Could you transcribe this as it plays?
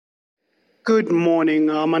Good morning.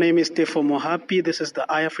 My name is Tefo Mohapi. This is the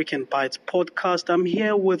iAfrican Bytes podcast. I'm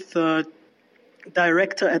here with the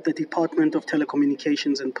director at the Department of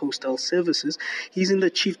Telecommunications and Postal Services. He's in the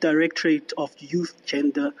Chief Directorate of Youth,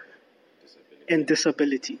 Gender, and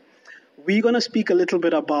Disability. We're going to speak a little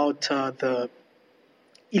bit about the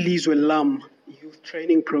Ilizwe Lam youth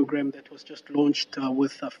training program that was just launched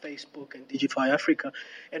with Facebook and Digify Africa,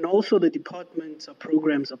 and also the department's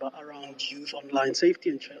programs around youth online safety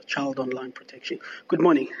and child online protection. Good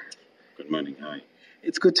morning. Good morning. Hi.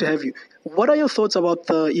 It's good to have you. What are your thoughts about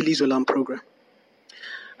the Ilizwe Lam program?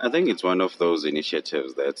 I think it's one of those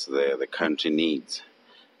initiatives that the country needs,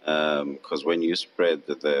 because when you spread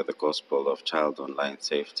the gospel of child online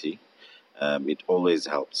safety, it always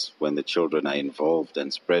helps when the children are involved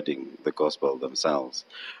and spreading the gospel themselves,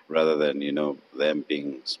 rather than them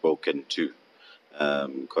being spoken to,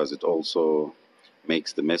 because it also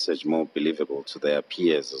makes the message more believable to their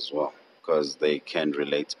peers as well, because they can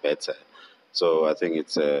relate better. So I think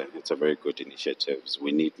it's a very good initiative.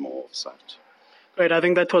 We need more of such. Right, I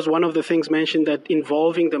think that was one of the things mentioned, that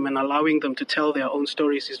involving them and allowing them to tell their own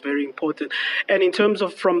stories is very important. And in terms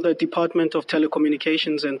of from the Department of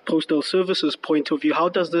Telecommunications and Postal Services point of view, how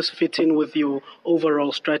does this fit in with your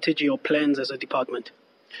overall strategy or plans as a department?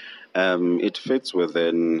 It fits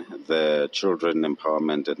within the Children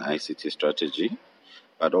Empowerment and ICT strategy,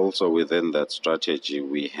 but also within that strategy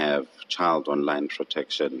we have child online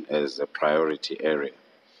protection as a priority area.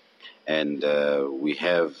 And we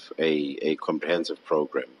have a comprehensive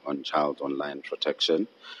program on child online protection.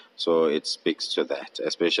 So it speaks to that,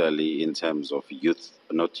 especially in terms of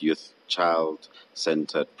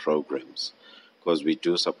child-centered programs. Because we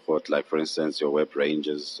do support, like, for instance, your Web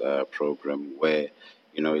Rangers program, where,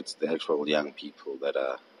 it's the actual young people that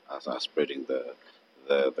are spreading the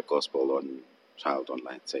gospel on child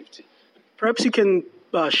online safety. Perhaps you can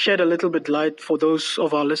shed a little bit light for those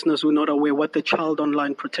of our listeners who are not aware what the Child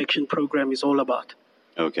Online Protection Program is all about.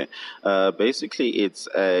 Okay. Basically, it's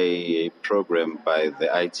a program by the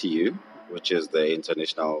ITU, which is the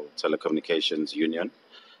International Telecommunications Union,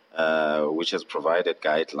 which has provided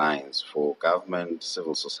guidelines for government,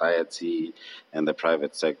 civil society, and the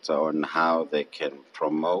private sector on how they can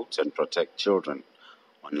promote and protect children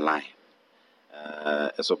online.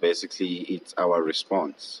 So basically, it's our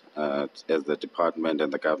response as the department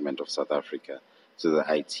and the government of South Africa to the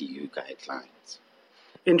ITU guidelines.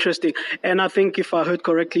 Interesting. And I think if I heard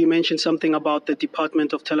correctly, you mentioned something about the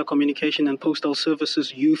Department of Telecommunication and Postal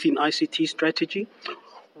Services Youth in ICT strategy.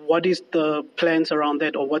 What is the plans around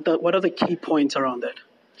that, or what are the key points around that?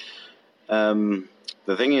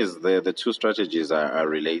 The thing is, the two strategies are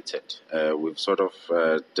related. We've sort of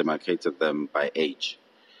demarcated them by age.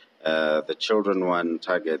 The children one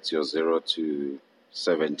targets your 0 to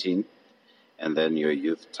 17, and then your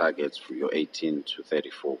youth targets for your 18 to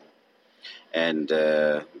 34. And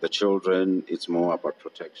the children, it's more about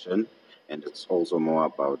protection, and it's also more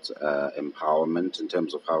about empowerment in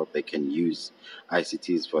terms of how they can use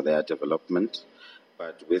ICTs for their development.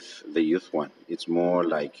 But with the youth one, it's more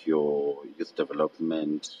like your youth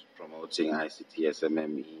development, promoting ICT,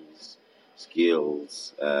 SMMEs,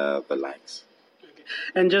 skills, the likes.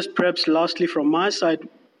 And just perhaps lastly from my side,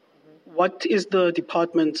 what is the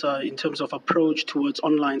department in terms of approach towards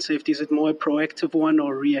online safety? Is it more a proactive one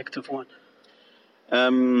or a reactive one?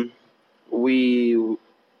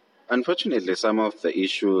 Unfortunately, some of the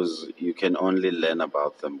issues, you can only learn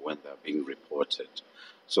about them when they're being reported.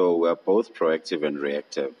 So we're both proactive and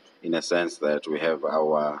reactive in a sense that we have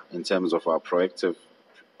in terms of our proactive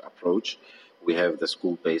approach, we have the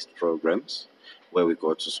school-based programs where we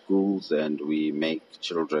go to schools and we make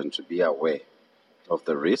children to be aware of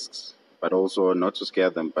the risks, but also not to scare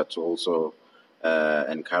them, but to also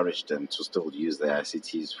encourage them to still use their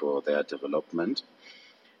ICTs for their development.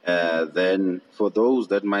 Then for those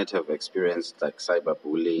that might have experienced like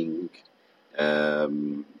cyberbullying,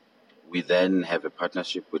 we then have a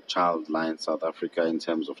partnership with Childline South Africa in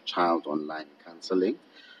terms of child online counseling,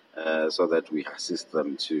 so that we assist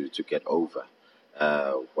them to get over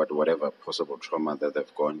whatever possible trauma that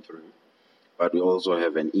they've gone through. But we also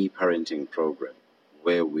have an e-parenting program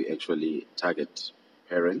where we actually target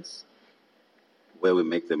parents, where we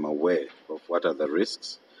make them aware of what are the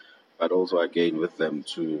risks, but also again with them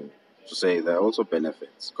to say there are also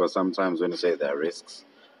benefits. Because sometimes when you say there are risks,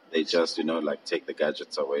 they just take the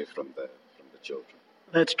gadgets away from the children.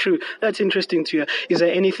 That's true. That's interesting to hear. Is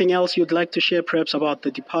there anything else you'd like to share perhaps about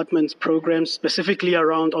the department's programs specifically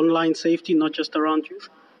around online safety, not just around youth?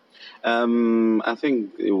 I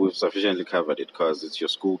think we've sufficiently covered it because it's your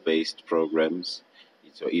school-based programs,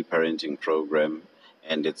 it's your e-parenting program,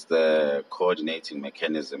 And it's the coordinating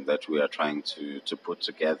mechanism that we are trying to put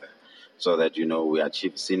together so that, we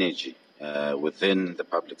achieve synergy within the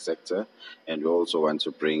public sector, and we also want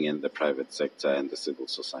to bring in the private sector and the civil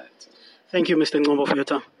society. Thank you, Mr. Ngcobo, for your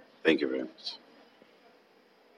time. Thank you very much.